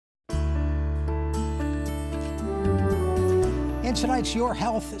In tonight's Your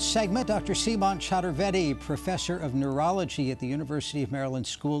Health segment, Dr. Seemant Chaturvedi, professor of neurology at the University of Maryland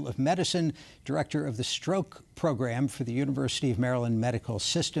School of Medicine, director of the stroke program for the University of Maryland Medical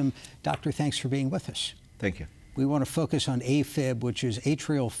System. Doctor, thanks for being with us. Thank you. We want to focus on AFib, which is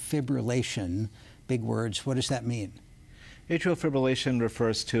atrial fibrillation. Big words. What does that mean? Atrial fibrillation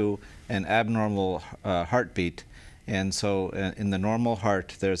refers to an abnormal heartbeat. And so in the normal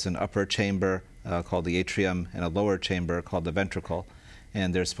heart, there's an upper chamber called the atrium and a lower chamber called the ventricle.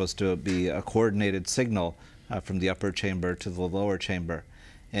 And there's supposed to be a coordinated signal from the upper chamber to the lower chamber.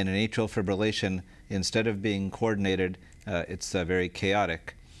 And in atrial fibrillation, instead of being coordinated, it's very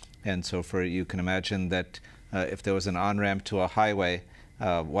chaotic. And so you can imagine that if there was an on-ramp to a highway,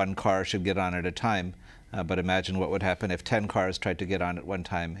 one car should get on at a time. But imagine what would happen if 10 cars tried to get on at one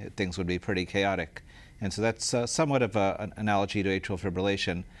time. Things would be pretty chaotic. And so that's somewhat of an analogy to atrial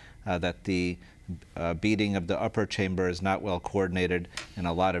fibrillation, that the beating of the upper chamber is not well coordinated and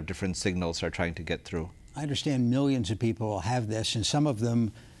a lot of different signals are trying to get through. I understand millions of people have this, and some of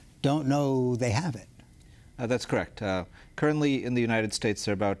them don't know they have it. That's correct. Currently in the United States,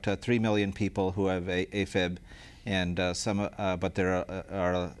 there are about 3 million people who have AFib, and but there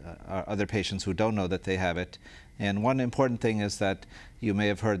are other patients who don't know that they have it. And one important thing is that you may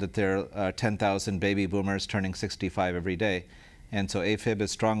have heard that there are 10,000 baby boomers turning 65 every day. And so AFib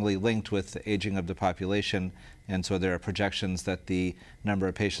is strongly linked with the aging of the population, and so there are projections that the number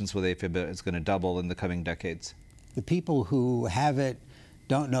of patients with AFib is going to double in the coming decades. The people who have it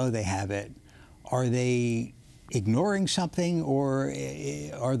don't know they have it. Are they ignoring something, or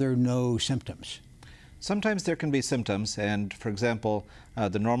are there no symptoms? Sometimes there can be symptoms, and for example,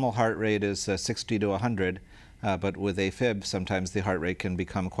 the normal heart rate is 60 to 100, but with AFib, sometimes the heart rate can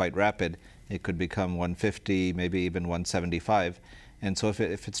become quite rapid. It could become 150, maybe even 175. And so if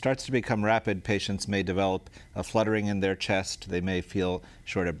it starts to become rapid, patients may develop a fluttering in their chest. They may feel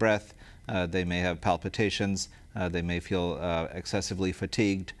short of breath. They may have palpitations. They may feel excessively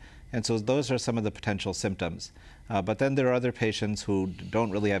fatigued. And so those are some of the potential symptoms. But then there are other patients who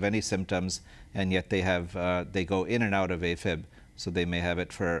don't really have any symptoms, and yet they go in and out of AFib. So they may have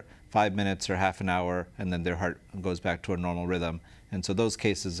it for 5 minutes or half an hour, and then their heart goes back to a normal rhythm. And so those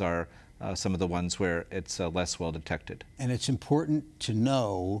cases are some of the ones where it's less well detected. And it's important to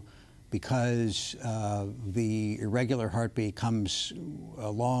know because the irregular heartbeat comes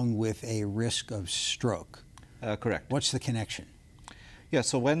along with a risk of stroke. Correct. What's the connection? Yeah,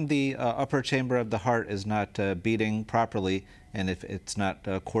 so when the upper chamber of the heart is not beating properly, and if it's not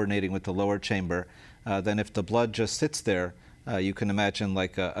coordinating with the lower chamber, then if the blood just sits there, you can imagine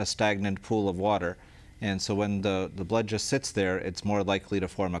like a stagnant pool of water. And so when the blood just sits there, it's more likely to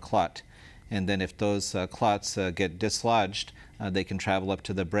form a clot. And then if those clots get dislodged, they can travel up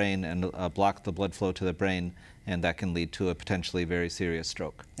to the brain and block the blood flow to the brain, and that can lead to a potentially very serious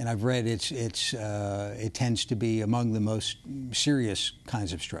stroke. And I've read it tends to be among the most serious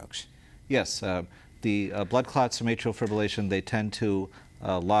kinds of strokes. Yes, the blood clots from atrial fibrillation, they tend to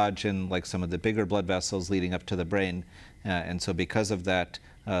lodge in like some of the bigger blood vessels leading up to the brain, and so because of that,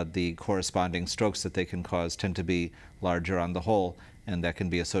 the corresponding strokes that they can cause tend to be larger on the whole, and that can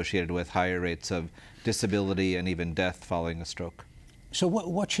be associated with higher rates of disability and even death following a stroke. So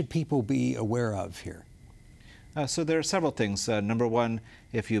what should people be aware of here? So there are several things. Number one,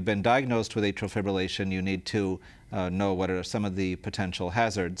 if you've been diagnosed with atrial fibrillation, you need to know what are some of the potential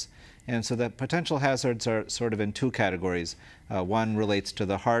hazards. And so the potential hazards are sort of in two categories. One relates to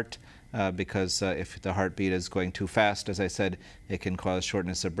the heart, because if the heartbeat is going too fast, as I said, it can cause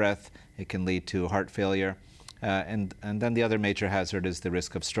shortness of breath. It can lead to heart failure. And then the other major hazard is the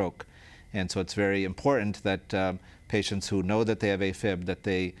risk of stroke. And so it's very important that patients who know that they have AFib, that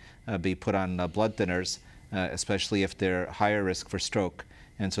they be put on blood thinners, especially if they're higher risk for stroke.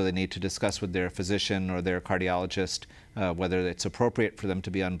 And so they need to discuss with their physician or their cardiologist whether it's appropriate for them to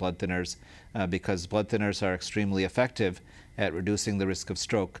be on blood thinners, because blood thinners are extremely effective at reducing the risk of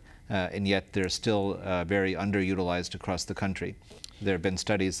stroke, and yet they're still very underutilized across the country. There have been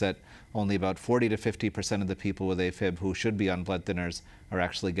studies that only about 40 to 50% of the people with AFib who should be on blood thinners are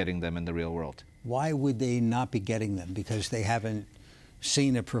actually getting them in the real world. Why would they not be getting them? Because they haven't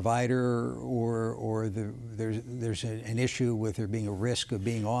seen a provider, or there's an issue with there being a risk of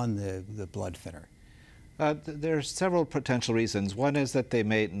being on the blood thinner? There's several potential reasons. One is that they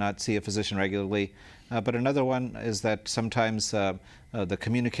may not see a physician regularly, but another one is that sometimes the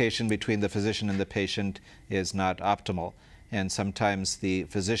communication between the physician and the patient is not optimal. And sometimes the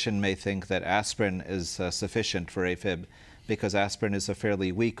physician may think that aspirin is sufficient for AFib because aspirin is a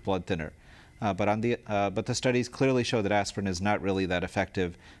fairly weak blood thinner. But the studies clearly show that aspirin is not really that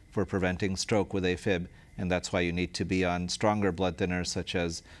effective for preventing stroke with AFib, and that's why you need to be on stronger blood thinners such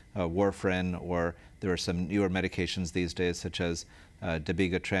as warfarin, or there are some newer medications these days such as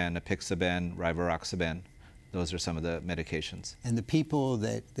dabigatran, apixaban, rivaroxaban. Those are some of the medications. And the people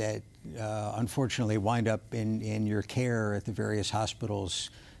that unfortunately wind up in your care at the various hospitals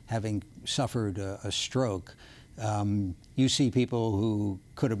having suffered a stroke, you see people who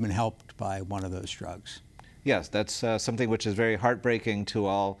could have been helped by one of those drugs. Yes, that's something which is very heartbreaking to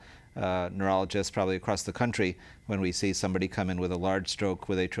all neurologists probably across the country when we see somebody come in with a large stroke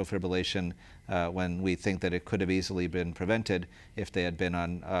with atrial fibrillation, when we think that it could have easily been prevented if they had been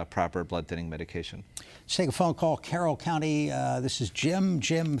on proper blood thinning medication. Let's take a phone call. Carroll County, this is Jim.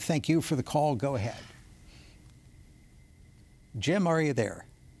 Jim, thank you for the call. Go ahead. Jim, are you there?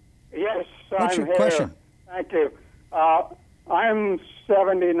 Yes, What's I'm your question? Thank you. I'm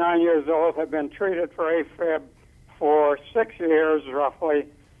 79 years old. I've been treated for AFib for 6 years, roughly.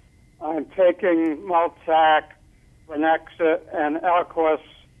 I'm taking Multac, Vanexa, and Eliquis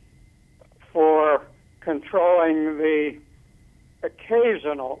for controlling the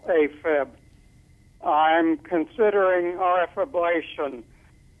occasional AFib. I'm considering RF ablation.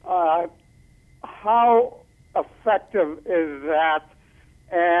 How effective is that,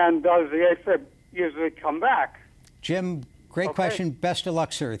 and does the AFib usually come back? Jim, great question. Best of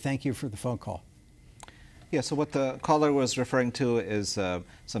luck, sir. Thank you for the phone call. Yeah, so what the caller was referring to is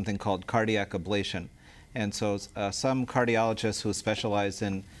something called cardiac ablation. And so some cardiologists who specialize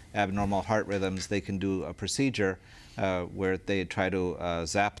in abnormal heart rhythms, they can do a procedure where they try to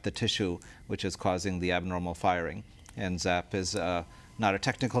zap the tissue which is causing the abnormal firing. And zap is not a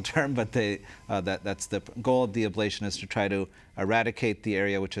technical term, but that's the goal of the ablation, is to try to eradicate the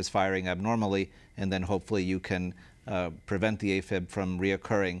area which is firing abnormally, and then hopefully you can prevent the AFib from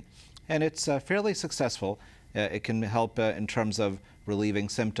reoccurring. And it's fairly successful. It can help in terms of relieving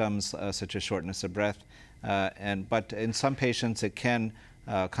symptoms such as shortness of breath, but in some patients it can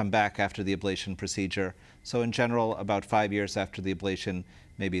come back after the ablation procedure. So in general, about 5 years after the ablation,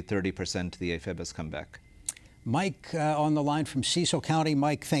 maybe 30% of the AFib has come back. Mike on the line from Cecil County.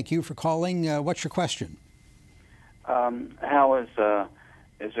 Mike, thank you for calling. What's your question? How is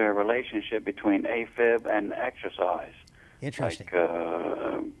there a relationship between AFib and exercise? Interesting. Like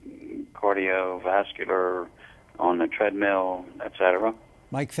cardiovascular, on the treadmill, etc.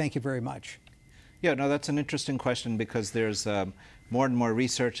 Mike, thank you very much. Yeah, no, that's an interesting question, because there's more and more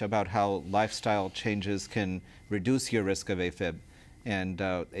research about how lifestyle changes can reduce your risk of AFib. And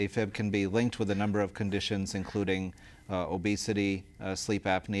AFib can be linked with a number of conditions, including obesity, sleep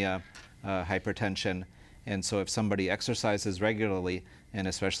apnea, hypertension. And so if somebody exercises regularly, and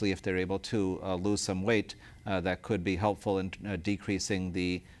especially if they're able to lose some weight, that could be helpful in decreasing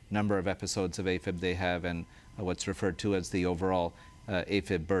the number of episodes of AFib they have, and what's referred to as the overall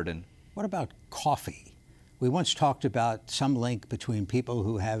AFib burden. What about coffee? We once talked about some link between people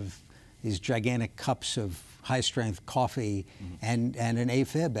who have these gigantic cups of high-strength coffee and an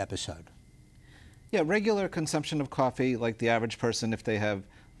AFib episode. Yeah, regular consumption of coffee, like the average person, if they have,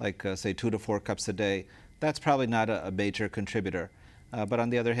 like, say, 2 to 4 cups a day, that's probably not a major contributor. But on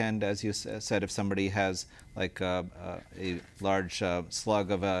the other hand, as you said, if somebody has like a large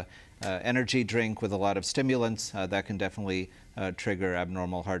slug of a energy drink with a lot of stimulants, that can definitely trigger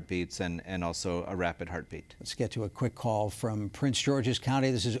abnormal heartbeats and also a rapid heartbeat. Let's get to a quick call from Prince George's County.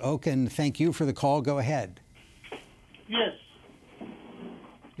 This is Oaken. Thank you for the call. Go ahead. Yes.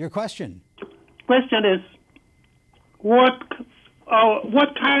 Your question. Question is, what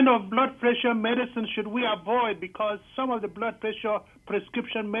kind of blood pressure medicine should we avoid? Because some of the blood pressure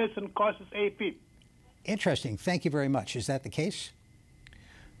prescription medicine causes AFib. Interesting. Thank you very much. Is that the case?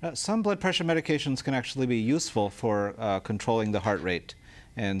 Some blood pressure medications can actually be useful for controlling the heart rate.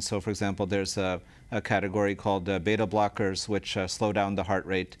 And so, for example, there's a category called beta blockers, which slow down the heart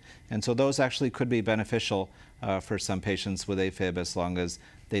rate. And so those actually could be beneficial for some patients with AFib, as long as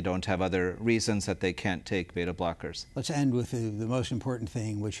they don't have other reasons that they can't take beta blockers. Let's end with the most important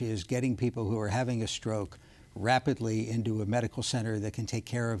thing, which is getting people who are having a stroke rapidly into a medical center that can take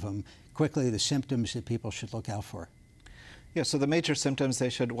care of them. Quickly, the symptoms that people should look out for. Yeah, so the major symptoms they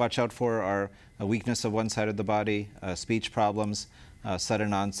should watch out for are a weakness of one side of the body, speech problems,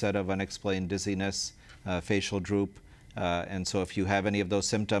 sudden onset of unexplained dizziness, facial droop. And so if you have any of those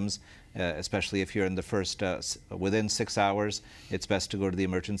symptoms, especially if you're in the first, within 6 hours, it's best to go to the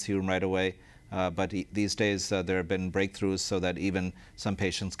emergency room right away. But these days there have been breakthroughs so that even some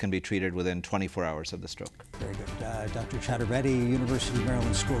patients can be treated within 24 hours of the stroke. Very good. Dr. Chaturvedi, University of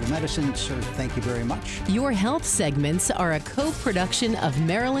Maryland School of Medicine, sir, thank you very much. Your health segments are a co-production of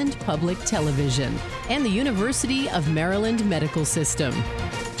Maryland Public Television and the University of Maryland Medical System.